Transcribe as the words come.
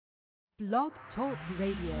Blog Talk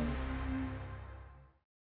Radio.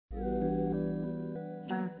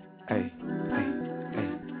 Hey, hey, hey,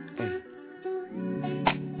 hey.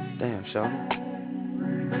 Damn, shawty.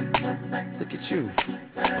 Look at you.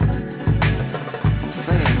 I'm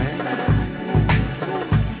saying, man.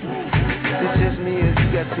 It's just me or you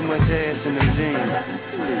got too much ass in them jeans.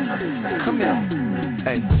 Come here.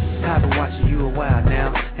 Hey, I've been watching you a while now,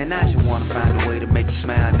 and I just wanna find a way to make you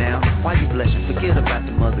smile now. Why you blushing? Forget about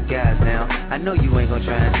them other guys now. I know you ain't gonna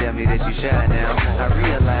try and tell me that you shy now. I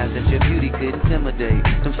realize that your beauty could intimidate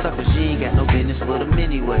them suckers. You ain't got no business with them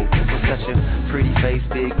anyway. With such a pretty face,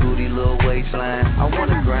 big booty, little waistline, I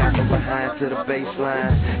wanna grind from behind to the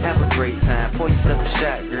baseline. Have a great time, pour yourself a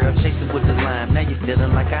shot, girl. Chase it with the lime, now you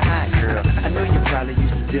feeling like a hot girl. I know you're probably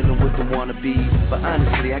used to dealing with the wannabes, but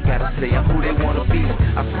honestly, I gotta say I'm who they wanna be.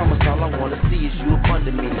 I promise all I wanna see is you up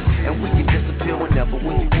under me, and we can disappear whenever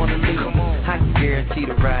when you wanna leave. I can guarantee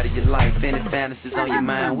the ride of your life. Any fantasies on your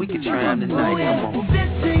mind, we can try them tonight. Come on.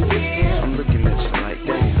 I'm looking at you like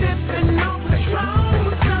that. Hey.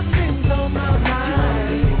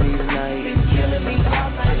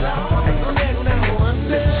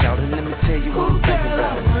 Listen, shout it, let me tell you what I'm thinking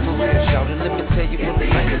about. For real, shout it, let me tell you what I'm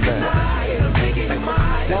thinking about.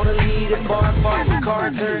 Wanna lead a bar, the car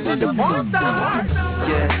turns into one star.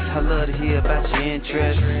 Yes, I love to hear about your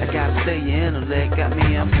interest. I gotta say your intellect got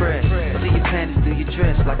me impressed. See your panties through your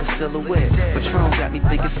dress like a silhouette. Patron got me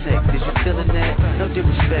thinking sex. Is you feeling that? No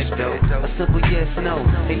disrespect though. A simple yes, no.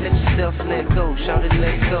 Hey, let yourself let go. Shout it,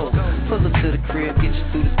 let go. Pull up to the crib, get you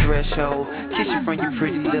through the threshold. Kiss you from your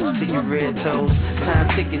pretty lips to your red toes. Time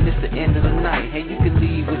ticking, it's the end of the night. Hey, you can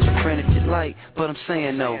leave with your friend if you like, but I'm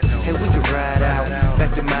saying no. Hey, we can ride out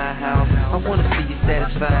back to my house. I wanna see you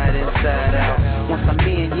satisfied inside out. Once I'm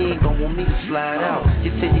in, you ain't gon' want me to slide out.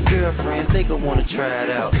 You tell your girlfriends, they gon' wanna try it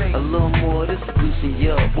out. A little more, this will loosen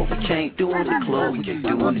you up. What we can't do in the club, we can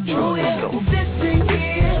do in the drug. So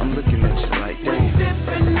I'm looking at you like that.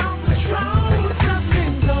 You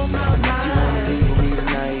wanna leave with me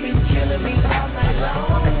tonight?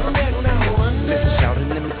 Listen, shout it,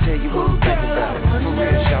 let me tell you what I'm thinking about. For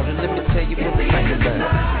real, shout it, let me tell you what I'm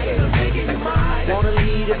thinking about. Wanna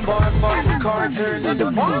lead a bar, the car turns into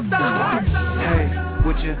one star. Hey,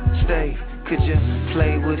 would you stay? Could you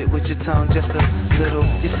play with it with your tongue just a little?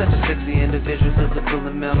 You're such a sexy individual, physical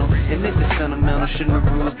and mental. And if it's sentimental, shouldn't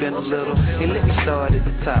the rules been a little? Hey, let me start at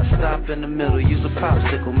the top, stop in the middle. Use a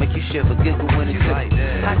popsicle, make you shiver, giggle when it's like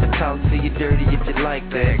that. I can talk to you dirty if you like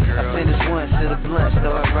that. I finish once, hit a blunt,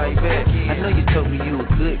 start right back. I know you told me you a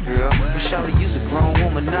good girl, but surely you's a grown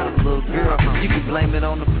woman, not a little girl. You can blame it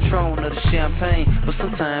on the Patron or the champagne, but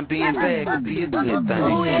sometimes being bad could be a good thing,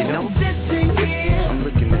 you know? I'm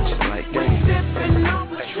looking at you like that. Sipping on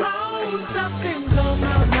Patron, something's on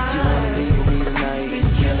my mind. You wanna leave with me tonight? Been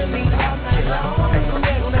killing me all night long.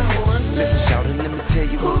 Listen, shout it, let me tell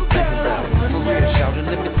you what I'm thinking about. For real, shout it,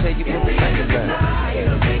 let me tell you what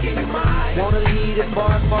I'm thinking about. Wanna leave a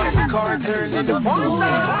bar, the car turns into one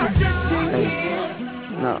star. Hey,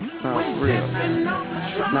 no, for real.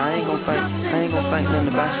 Nah, I ain't gonna think nothing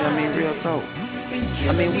about you. I mean, real talk.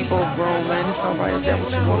 I mean, we both grown, man. It's alright if that's what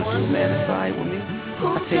you wanna do, man. It's alright with me. I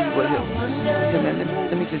tell you what, here, man,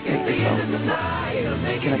 let me just take this off.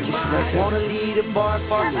 Can I kiss you right there? Wanna lead a bar,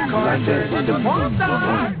 the car turns into one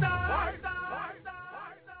star.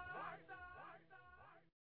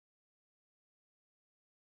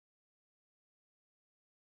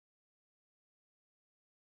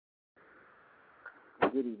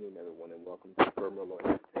 Good evening, everyone, and welcome to Merlot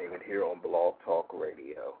Entertainment here on Blog Talk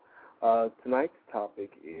Radio. Tonight's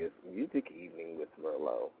topic is Music Evening with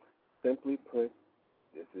Merlot. Simply put,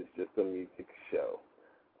 this is just a music show.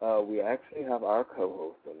 We actually have our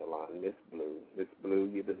co-host on the line, Miss Blue. Miss Blue,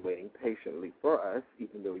 you've been waiting patiently for us,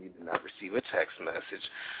 even though you did not receive a text message.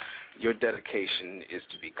 Your dedication is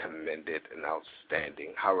to be commended and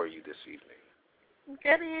outstanding. How are you this evening?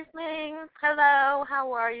 Good evening. Hello.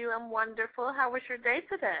 How are you? I'm wonderful. How was your day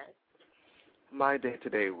today? My day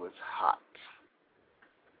today was hot.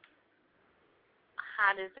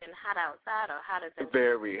 Hot as in hot outside or hot as in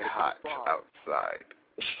very hot outside.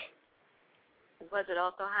 Was it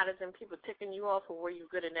also hot as in people ticking you off, or were you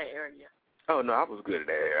good in that area? Oh, no, I was good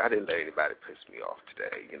there. I didn't let anybody piss me off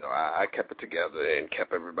today. You know, I kept it together and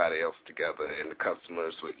kept everybody else together, and the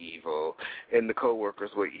customers were evil, and the coworkers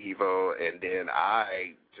were evil, and then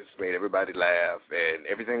I just made everybody laugh, and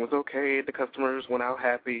everything was okay. The customers went out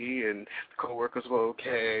happy, and the coworkers were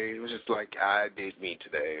okay. It was just like I did me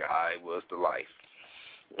today. I was the life.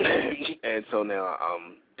 And so now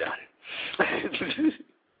I'm done.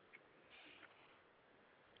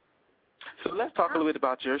 So let's talk a little bit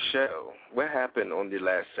about your show. What happened on the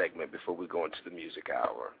last segment before we go into the music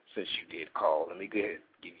hour? Since you did call, let me go ahead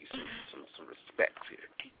and give you some respect here.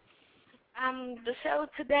 The show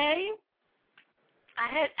today,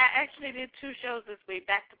 I actually did 2 shows this week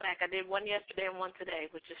back to back. I did one yesterday and one today,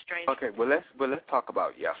 which is strange. Okay, well let's talk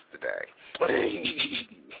about yesterday.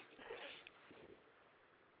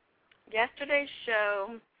 Yesterday's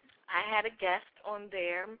show, I had a guest on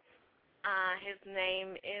there. His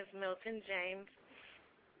name is Milton James,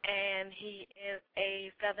 and he is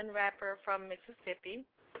a Southern rapper from Mississippi.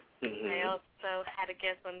 Mm-hmm. I also had a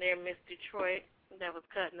guest on there, Miss Detroit, that was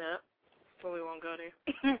cutting up, but we won't go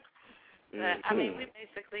there. But, I mean, we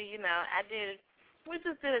basically, we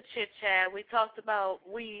just did a chit-chat. We talked about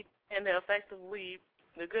weed and the effects of weed,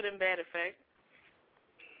 the good and bad effects.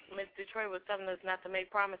 Miss Detroit was telling us not to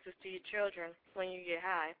make promises to your children when you get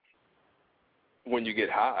high. When you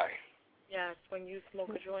get high? Yes, when you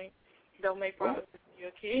smoke a joint, don't make promises to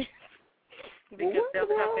your kids because they'll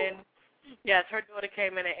come in. Yes, her daughter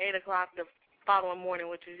came in at 8 o'clock the following morning,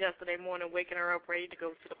 which was yesterday morning, waking her up ready to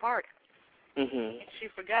go to the party. Mm-hmm. And she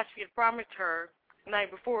forgot she had promised her the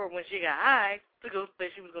night before when she got high to go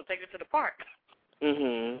that she was going to take her to the park.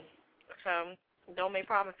 Mm-hmm. So don't make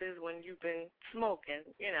promises when you've been smoking,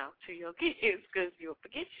 to your kids because you'll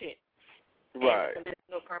forget shit. Right. And there's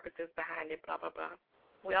no purposes behind it, blah, blah, blah.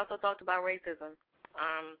 We also talked about racism,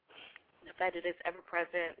 the fact that it's ever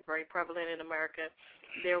present, very prevalent in America.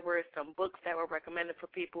 There were some books that were recommended for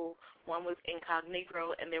people. One was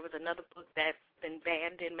Incognito, and there was another book that's been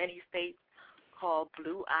banned in many states called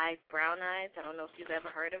Blue Eyes, Brown Eyes. I don't know if you've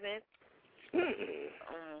ever heard of it.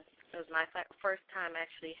 It was my first time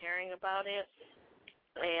actually hearing about it,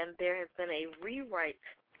 and there has been a rewrite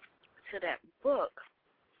to that book,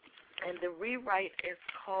 and the rewrite is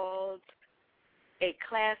called A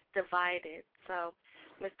Class Divided. So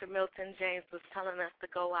Mr. Milton James was telling us to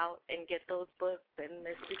go out and get those books, and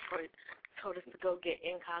Miss Detroit told us to go get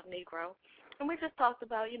Incognito. And we just talked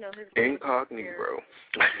about, his Incognito.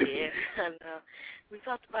 Yeah, and we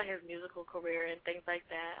talked about his musical career and things like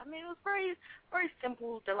that. I mean, it was very, very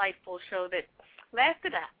simple, delightful show that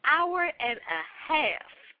lasted an hour and a half.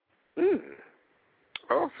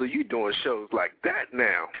 Oh, so you doing shows like that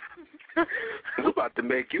now? We're about to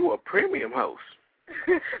make you a premium host.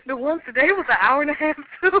 The one today was an hour and a half,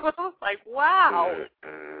 too. I was like, wow.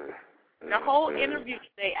 The whole interview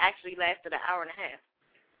today actually lasted an hour and a half.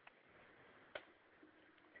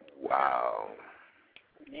 Wow.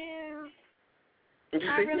 Yeah.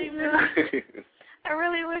 I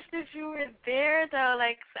really wish that you were there, though.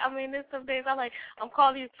 Like, I mean, there's some days I'm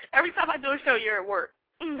calling you. Every time I do a show, you're at work.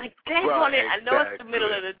 I'm like, dang on it. I know it's the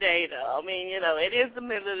middle of the day, though. I mean, it is the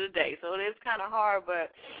middle of the day, so it is kind of hard.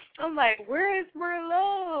 But I'm like, where is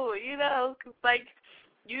Merlot? Because, like,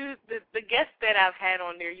 the guests that I've had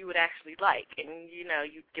on there, you would actually like, and,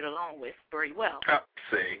 you'd get along with very well.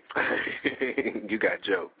 See, you got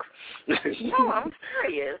jokes. No, I'm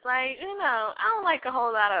serious. Like, I don't like a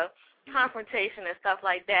whole lot of confrontation and stuff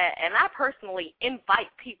like that, and I personally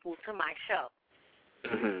invite people to my show.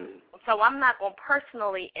 Mm-hmm. So I'm not going to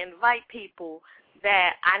personally invite people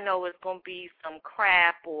that I know is going to be some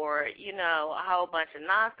crap or, a whole bunch of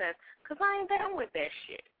nonsense, because I ain't down with that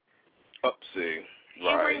shit. See.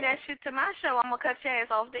 You bring that shit to my show, I'm going to cut your ass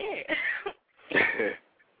off there.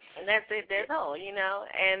 And that's it, that's all,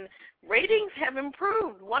 And ratings have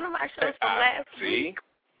improved. One of my shows from last week,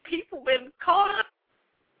 people been caught up,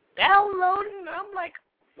 downloading. I'm like,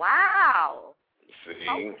 wow.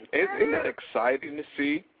 See, isn't that exciting to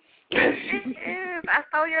see? It is. I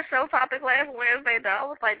saw your show topic last Wednesday, though. I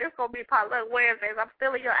was like, this going to be Potluck Wednesdays. I'm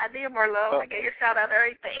stealing your idea, Merlot. I gave you a shout-out and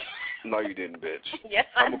everything. No, you didn't, bitch. Yes,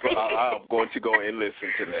 I did. I'm going to go and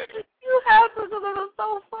listen to that. You have to, because it was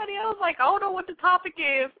so funny. I was like, I don't know what the topic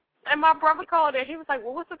is. And my brother called it. He was like,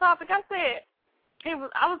 well, what's the topic? I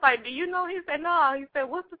was like, do you know? He said, no. He said,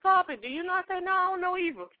 what's the topic? Do you know? I said, no, I don't know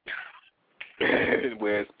either.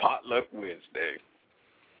 Where's Potluck Wednesday?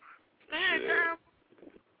 Yeah,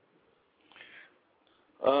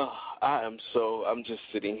 I'm just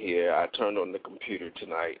sitting here. I turned on the computer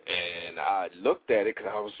tonight, and I looked at it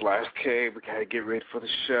because I was like, okay, we got to get ready for the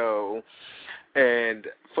show. And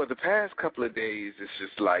for the past couple of days, it's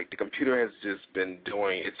just like the computer has just been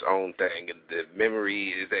doing its own thing, and the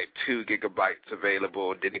memory is at 2 gigabytes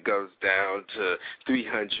available. Then it goes down to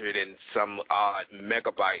 300 and some odd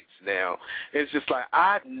megabytes now. It's just like,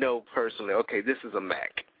 I know personally, okay, this is a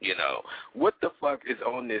Mac, What the fuck is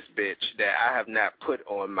on this bitch that I have not put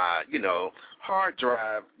on my, hard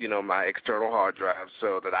drive, my external hard drive,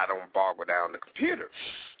 so that I don't boggle down the computer?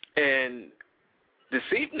 And This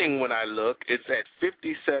evening when I look, it's at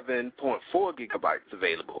 57.4 gigabytes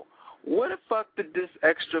available. Where the fuck did this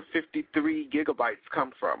extra 53 gigabytes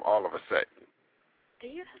come from all of a sudden? Do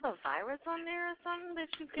you have a virus on there or something that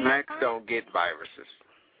you can't Macs find? don't get viruses.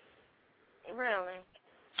 Really?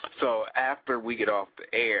 So after we get off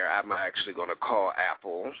the air, I'm actually going to call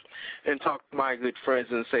Apple and talk to my good friends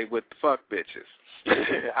and say, what the fuck, bitches?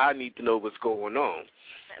 I need to know what's going on.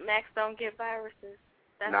 Macs don't get viruses?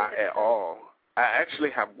 Not at all. I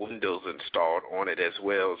actually have Windows installed on it as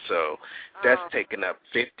well, so that's taking up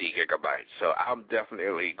 50 gigabytes. So I'm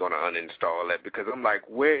definitely going to uninstall that because I'm like,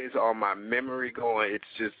 where is all my memory going? It's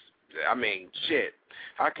just, I mean, shit.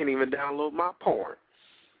 I can't even download my porn.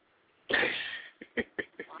 Yeah,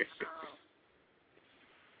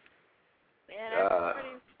 that's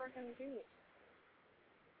pretty freaking deep.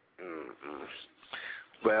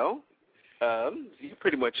 Well, you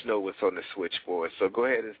pretty much know what's on the switchboard, so go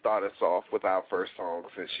ahead and start us off with our first song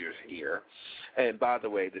since you're here. And by the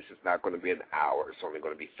way, this is not going to be an hour. It's only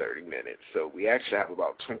going to be 30 minutes. So we actually have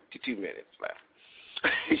about 22 minutes left.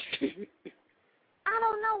 I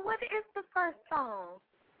don't know. What is the first song?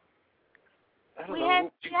 I We don't had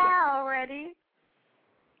know. T.I. already.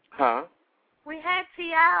 Huh? We had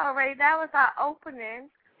T.I. already. That was our opening.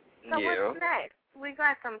 So Yeah. what's next? We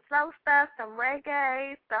got some slow stuff, some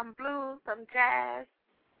reggae, some blues, some jazz.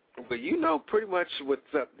 But you know pretty much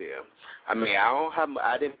what's up there. I mean,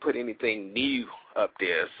 I didn't put anything new up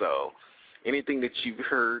there, so anything that you've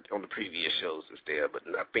heard on the previous shows is there, but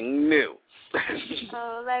nothing new.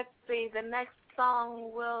 So let's see. The next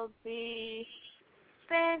song will be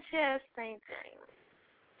Sanchez St. James.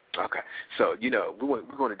 Okay, so, you know, we're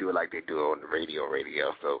going to do it like they do on the radio,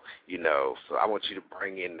 so, you know, so I want you to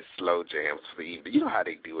bring in the slow jams for the evening. You know how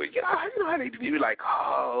they do it. You know how they do it, like,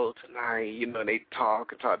 oh, tonight, you know, they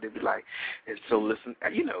talk, they be like, and so listen,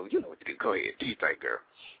 you know what to do. Go ahead. Do you think, girl?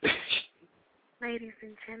 Ladies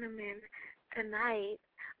and gentlemen, tonight,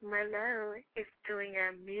 Merlot is doing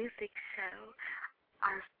a music show.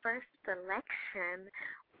 Our first selection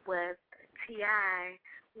was T.I.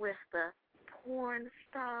 with the Porn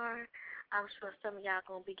Star. I'm sure some of y'all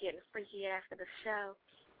going to be getting freaky after the show.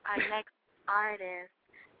 Our next artist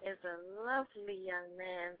is a lovely young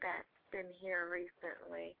man that's been here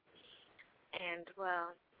recently. And,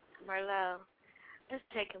 well, Merlot, let's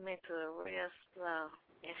take him into it real slow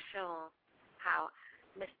and show him how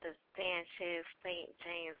Mr. Sanchez St.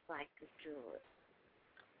 James like to do it.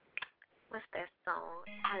 What's that song?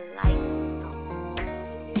 I like the song.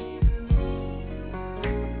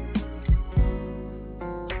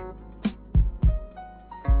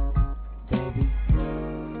 Baby,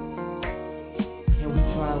 can we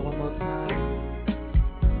try one more time?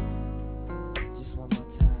 Just one more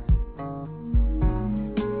time.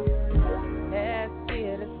 Let's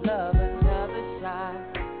give this love another shot.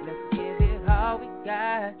 Let's give it all we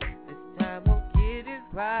got. This time we'll get it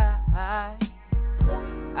right.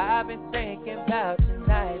 I've been thinking about you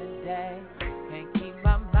night and day. Can't keep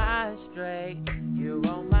my mind straight. You're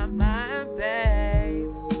on my mind,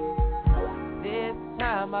 babe. This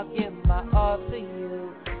time I'll give my all to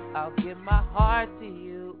you. I'll give my heart to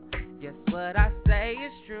you. Guess what I say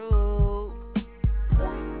is true.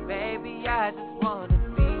 Baby, I just wanna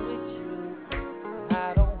be with you.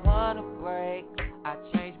 I don't wanna break. I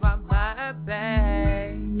changed my mind,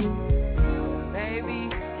 babe. Baby,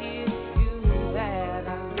 it's you that I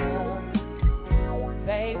love.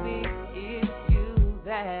 Baby, it's you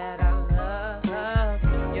that I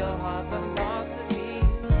love. Your heart belongs to me.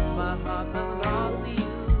 My heart belongs to you.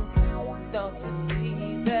 Don't you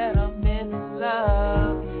see that I'm in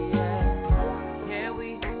love? Yeah. Can we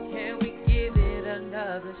give it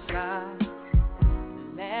another shot?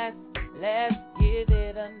 Let's give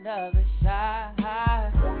it another shot.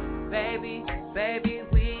 Baby,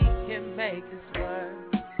 we can make this work.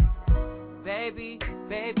 Baby,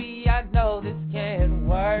 I know this can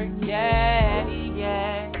work. Yeah,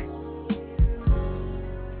 yeah.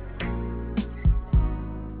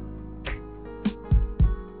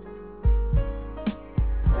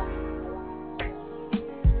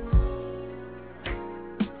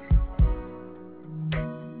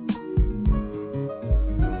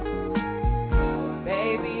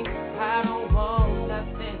 Baby, I don't want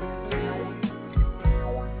nothing to change.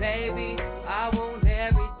 Baby, I want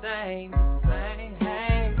everything the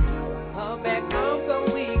same. Come back home so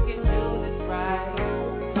we can do this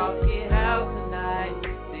right. Talk it out tonight.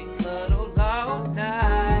 Then cuddle all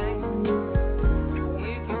night.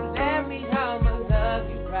 If you let me, I'ma love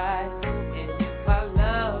you right. And if I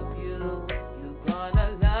love you, you're gonna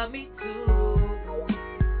love me too.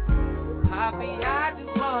 Poppy, I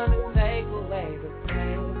just wanna take away the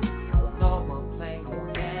pain. No more playing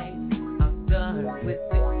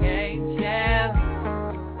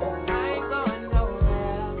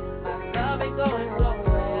ain't going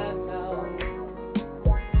nowhere, no.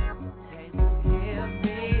 Can you hear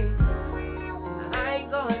me? I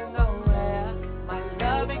ain't going nowhere. My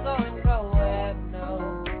love ain't going nowhere,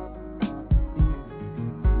 no.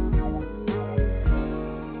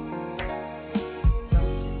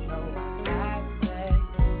 Don't you know what I say?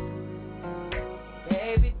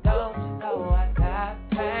 Baby, don't you know I got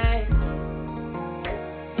pain?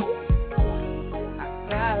 I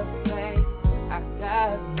gotta say,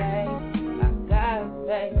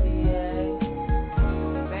 yeah.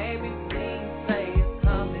 Baby, please say it's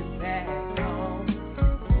coming back home.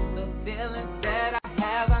 The feelings that I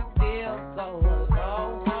have, I feel so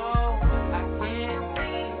alone. I can't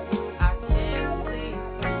sleep without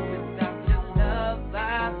your love. I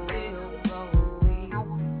feel so weak.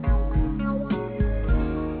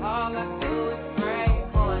 All I do is pray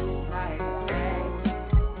morning, night, and day,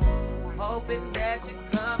 hoping that you're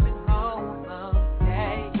coming home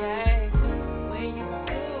someday. When you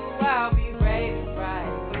do, I'll be ready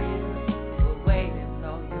right here. But waiting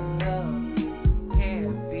on your love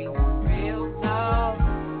can't be real, no.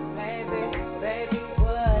 Baby,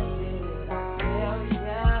 what did I tell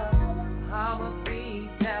ya? I'ma be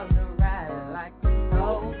down to ride like a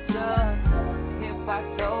soldier. If I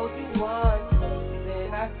told you once, then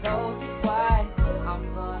I told you twice. I'm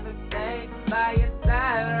gonna stay by your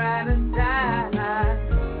side, ride or die.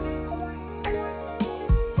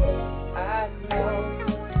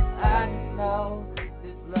 I know,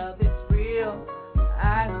 this love is real.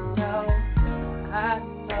 I know,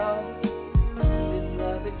 this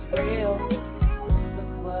love is real.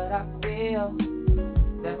 That's what I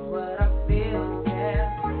feel, yeah.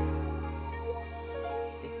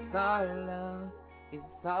 It's our love.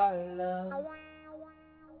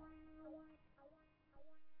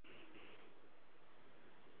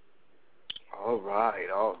 All right.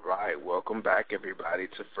 Welcome back, everybody,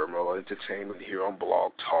 to Merlot Entertainment here on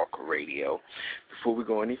Blog Talk Radio. Before we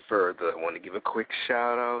go any further, I want to give a quick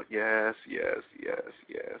shout-out. Yes.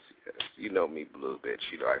 You know me, Blue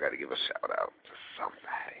Bitch. You know I got to give a shout-out to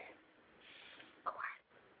somebody.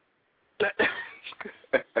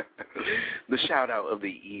 The shout-out of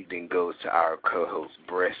the evening goes to our co-host,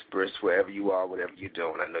 Briss, wherever you are, whatever you're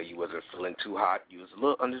doing. I know you wasn't feeling too hot. You was a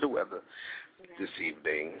little under the weather this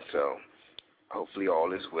evening, so hopefully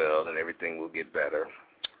all is well and everything will get better.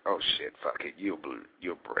 Oh, shit, fuck it. You're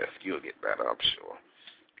Briss. You'll get better, I'm sure.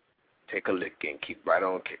 Take a lick and keep right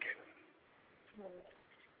on kicking.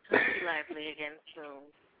 He'll be lively again soon.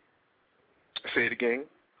 Say it again.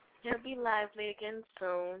 He'll be lively again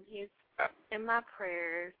soon. He's in my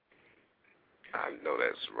prayers. I know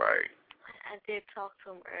that's right. I did talk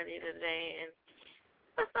to him earlier today, and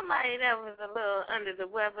for somebody that was a little under the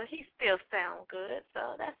weather, he still sound good,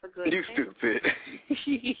 so that's a good You thing. stupid.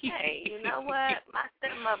 Hey, you know what? My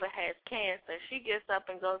stepmother has cancer. She gets up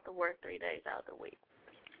and goes to work 3 days out of the week.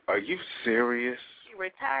 Are you serious? She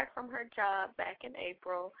retired from her job back in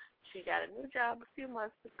April. She got a new job a few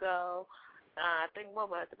months ago. I think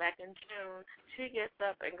back in June. She gets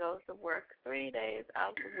up and goes to work 3 days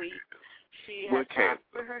out of the week. She has problems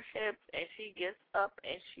with her hips, and she gets up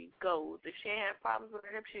and she goes. If she had problems with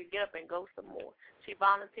her hips, she'd get up and go some more. She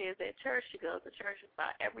volunteers at church. She goes to church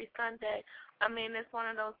about every Sunday. I mean, it's one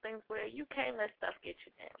of those things where you can't let stuff get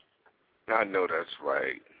you down. I know that's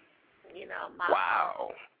right. You know,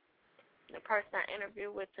 the person I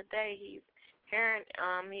interviewed with today, he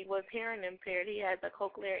was hearing impaired. He has a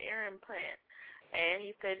cochlear ear implant, and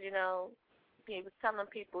he said, he was telling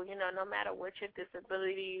people, no matter what your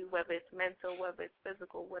disability, whether it's mental, whether it's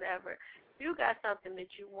physical, whatever, if you got something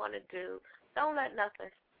that you want to do, don't let nothing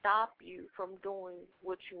stop you from doing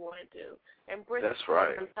what you want to do. And Britt's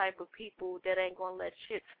one of the type of people that ain't going to let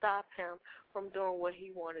shit stop him from doing what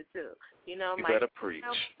he want to do. You better preach.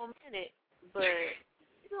 For a minute, but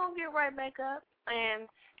you're going to get right back up. And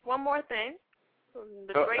one more thing,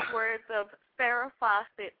 the great words of Farrah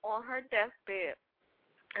Fawcett on her deathbed.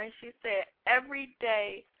 And she said, every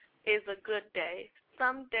day is a good day.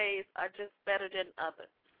 Some days are just better than others.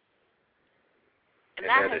 And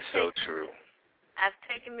that is so true. I've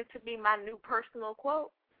taken it to be my new personal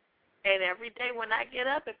quote. And every day when I get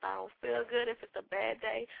up, if I don't feel good, if it's a bad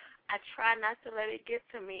day, I try not to let it get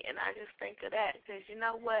to me. And I just think of that. Because you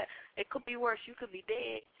know what? It could be worse. You could be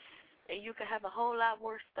dead. And you could have a whole lot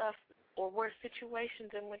worse stuff or worse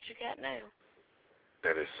situations than what you got now.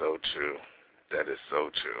 That is so true. That is so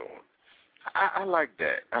true. I like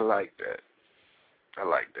that. I like that.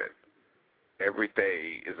 Every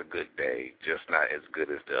day is a good day, just not as good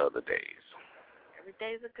as the other days. Every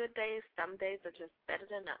day is a good day. Some days are just better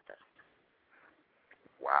than others.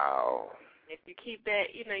 Wow. If you keep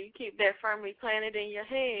that, you keep that firmly planted in your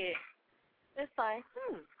head, It's like,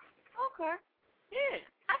 okay, yeah,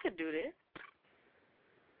 I could do this.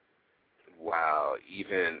 Wow,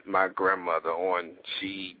 even my grandmother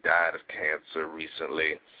she died of cancer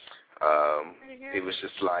recently. It was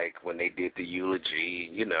just like when they did the eulogy,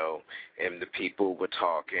 and the people were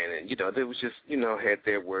talking, and, they was just, had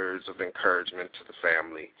their words of encouragement to the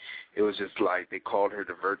family. It was just like they called her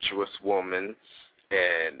the virtuous woman,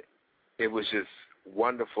 and it was just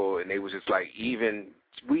wonderful, and they was just like, even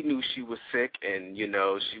we knew she was sick, and,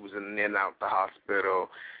 she was in and out the hospital,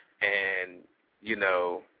 and,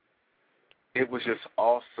 it was just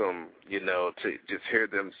awesome, to just hear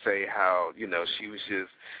them say how, she was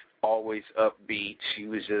just always upbeat. She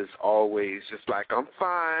was just always just like, I'm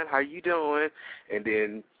fine, how you doing? And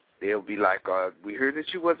then they'll be like, we heard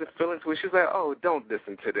that you wasn't feeling too. She's like, oh, don't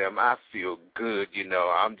listen to them. I feel good,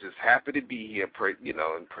 I'm just happy to be here,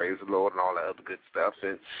 and praise the Lord and all that other good stuff.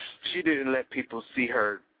 And she didn't let people see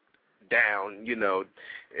her down,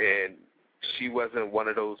 and she wasn't one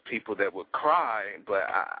of those people that would cry, but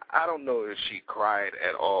I don't know if she cried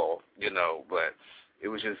at all, but it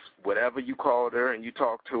was just whatever you called her and you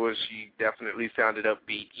talked to her, she definitely sounded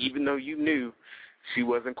upbeat. Even though you knew she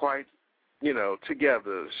wasn't quite,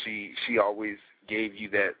 together, she always gave you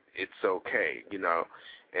that it's okay, And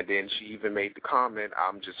then she even made the comment,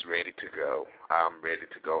 I'm just ready to go. I'm ready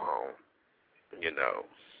to go home,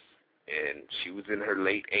 And she was in her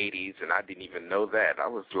late 80s, and I didn't even know that. I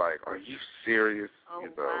was like, are you serious? Oh,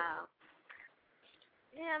 wow.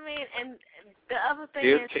 Yeah, I mean, and the other thing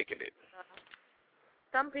is kicking it.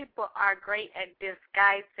 Some people are great at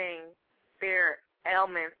disguising their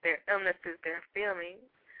ailments, their illnesses, their feelings.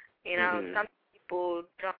 Some people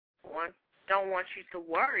don't want you to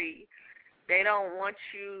worry. They don't want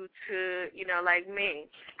you to, like me.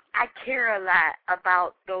 I care a lot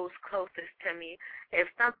about those closest to me. If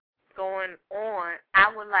something's going on,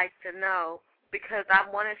 I would like to know because I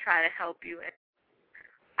want to try to help you. And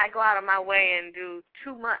I go out of my way and do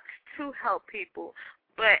too much to help people,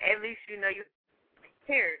 but at least you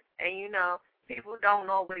here, and people don't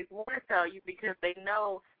always want to tell you because they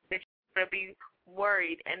know that you're going to be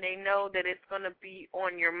worried and they know that it's going to be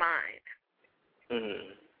on your mind.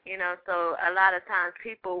 So a lot of times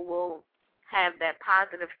people will have that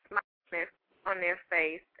positive smile on their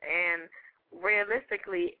face, and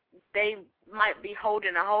realistically they might be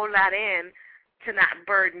holding a whole lot in to not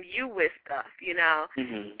burden you with stuff,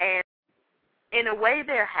 and in a way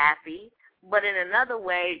they're happy, but in another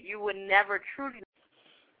way you would never truly know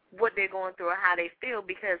what they're going through or how they feel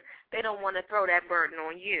because they don't want to throw that burden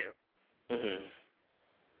on you.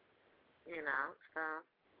 So.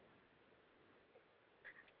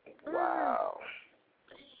 Wow.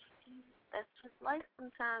 That's just life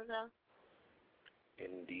sometimes, though.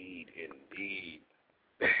 Indeed.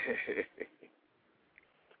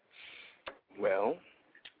 Well,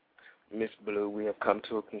 Miss Blue, we have come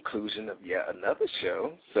to a conclusion of yet another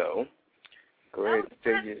show, so go ahead and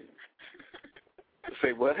say your...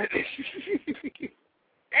 Say what? Damn,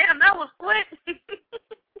 that was quick.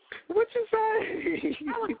 What you say?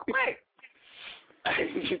 That was quick.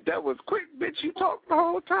 That was quick, bitch. You talked the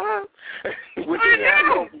whole time. We didn't have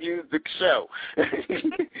no music show.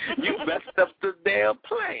 You messed up the damn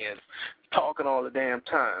plans, talking all the damn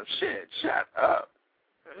time. Shit, shut up.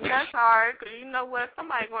 That's hard, because you know what?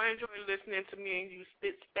 Somebody's going to enjoy listening to me and you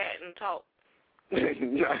spit, spat, and talk.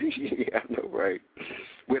 Yeah, I know, right?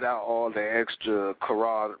 Without all the extra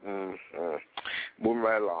carotid, moving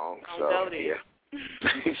right along. Don't go there. Yeah.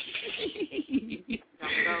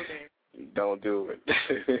 Don't go there. Don't do it.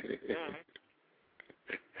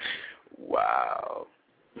 Wow.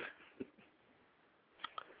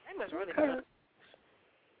 That was really good.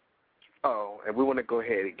 Oh, and we want to go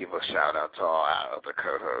ahead and give a shout out to all our other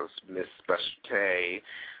co-hosts, Miss Special K,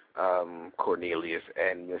 Cornelius,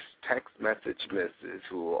 and Miss Text Message Mrs.,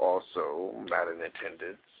 who are also not in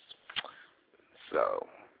attendance. So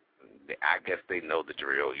I guess they know the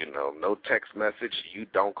drill, no text message, you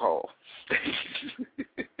don't call.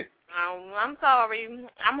 I'm sorry.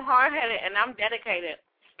 I'm hard-headed and I'm dedicated.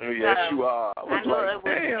 Yes, you are. I was like,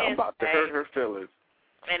 damn, I'm about to hurt her feelings.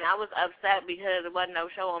 And I was upset because there wasn't no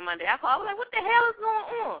show on Monday. I called. I was like, what the hell is going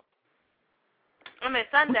on? I mean,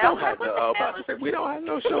 Sunday. I was like, what the hell is... We don't have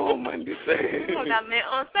no show on Monday. On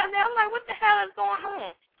Sunday, I was like, what the hell is going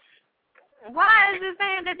on? Why is it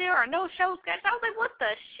saying that there are no shows scheduled? I was like, what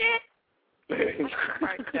the shit?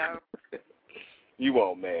 Right, so. You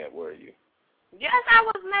all mad, were you? Yes, I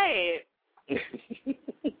was mad.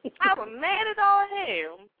 I was mad as all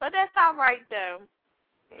hell. But that's all right, though.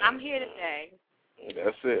 I'm here today.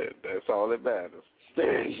 That's it. That's all that matters.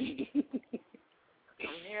 I'm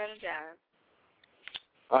here today.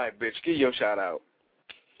 All right, bitch, give your shout out.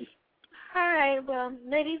 All right, well,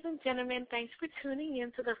 ladies and gentlemen, thanks for tuning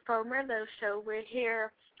in to the Faux Merlot Show. We're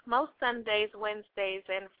here most Sundays, Wednesdays,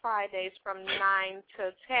 and Fridays from 9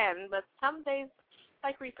 to 10, but some days,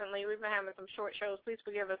 like recently, we've been having some short shows. Please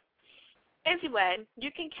forgive us. Anyway, you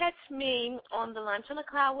can catch me on the Lunch on the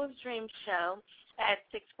Cloud with Dreams show at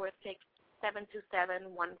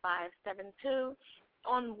 646-727-1572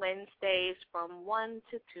 on Wednesdays from 1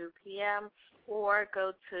 to 2 p.m. or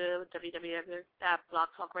go to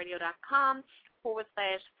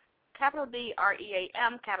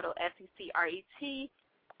www.blogtalkradio.com/DREAM,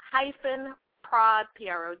 SECRET, prod,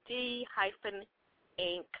 PROD,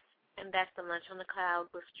 Inc., and that's the Lunch on the Cloud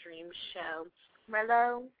with Dreams show.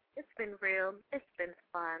 Merlot, it's been real. It's been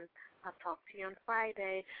fun. I'll talk to you on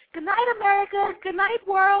Friday. Good night, America. Good night,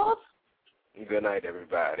 world. Good night,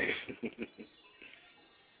 everybody.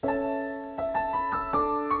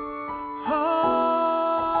 Oh,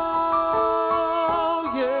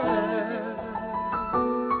 yeah.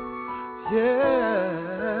 Yeah.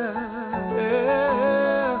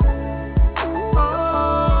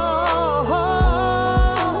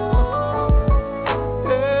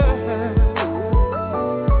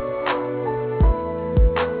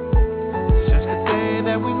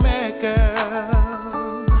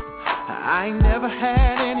 I ain't never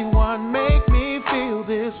had anyone make me feel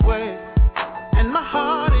this way, and my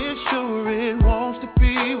heart is sure it wants to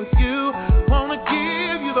be with you. Wanna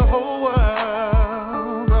give you the whole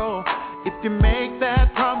world. Oh, if you make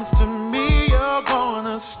that promise to me, you're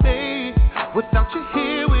gonna stay. Without you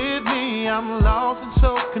here with me, I'm lost and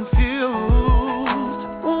so confused.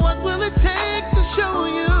 What will it take to show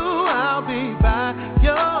you I'll be by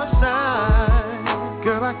your side?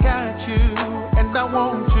 Girl, I got you, and I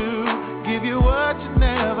want you. Give you what you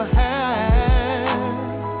never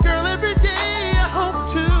had. Girl, every day I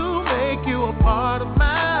hope to make you a part of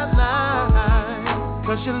my life.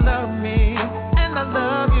 'Cause you love me and I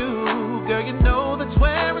love you. Girl, you know that's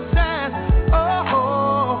where it's at.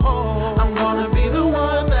 Oh, I'm gonna be the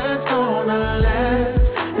one that's gonna last,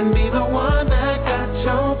 and be the one that got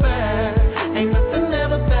your back. Ain't nothing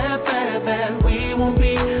ever that bad that we won't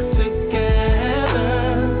be together.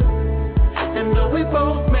 And though we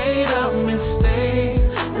both made up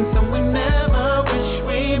mistakes, and some we never wish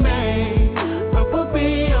we made, but we'll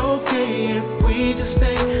be okay if we just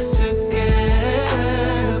stay together.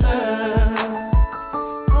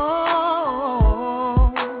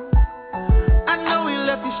 Oh, I know he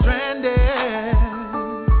left you stranded,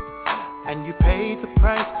 and you paid the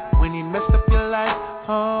price when he messed up your life.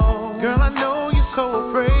 Oh, girl, I know you're so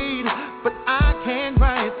afraid, but I can't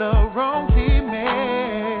right the wrongs he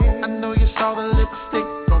made. I know you saw the lipstick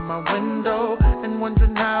on my window and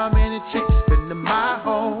wondering how many chicks been to my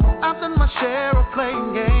home. I've done my share of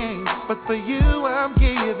playing games, but for you I'm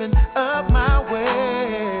giving up my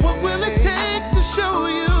way. What will it take to show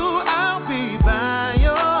you I'll be by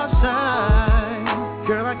your side?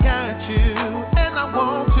 Girl, I got you, and I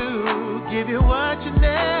want to give you what you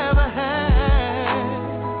never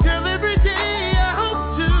had. Girl, every day I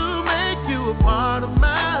hope to make you a part of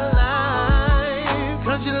my life.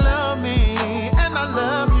 'Cause you love